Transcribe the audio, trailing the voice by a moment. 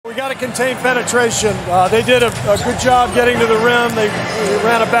We got to contain penetration. They did a good job getting to the rim. They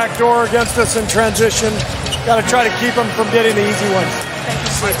ran a back door against us in transition. Got to try to keep them from getting the easy ones.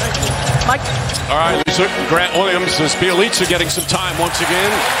 Thank you, Mike. All right, Lisa, Grant Williams as Bielitsa getting some time once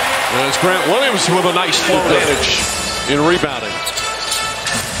again. As Grant Williams with a nice flow advantage in rebounding.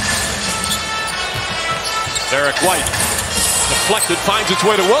 Derek White deflected, finds its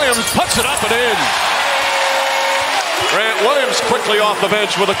way to Williams, puts it up and in. Grant Williams quickly off the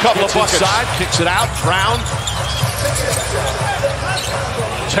bench with a couple of buckets. Inside, kicks it out, Brown.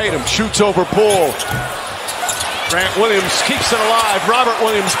 Tatum shoots over Poole. Grant Williams keeps it alive. Robert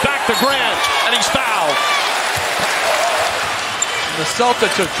Williams back to Grant, and he's fouled. The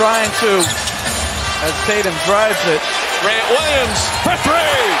Celtics are trying to, as Tatum drives it. Grant Williams for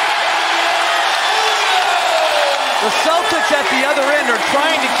three. The Celtics at the other end are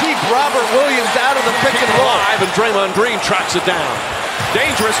trying to keep Robert Williams out of the pick and roll. Alive, and Draymond Green tracks it down.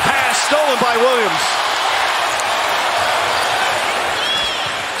 Dangerous pass stolen by Williams.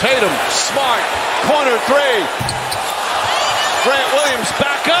 Tatum, smart, corner three. Grant Williams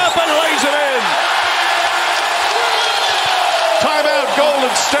back up and lays it in. Timeout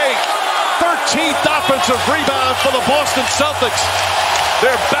Golden State. 13th offensive rebound for the Boston Celtics.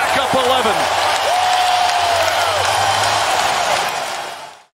 They're back up 11.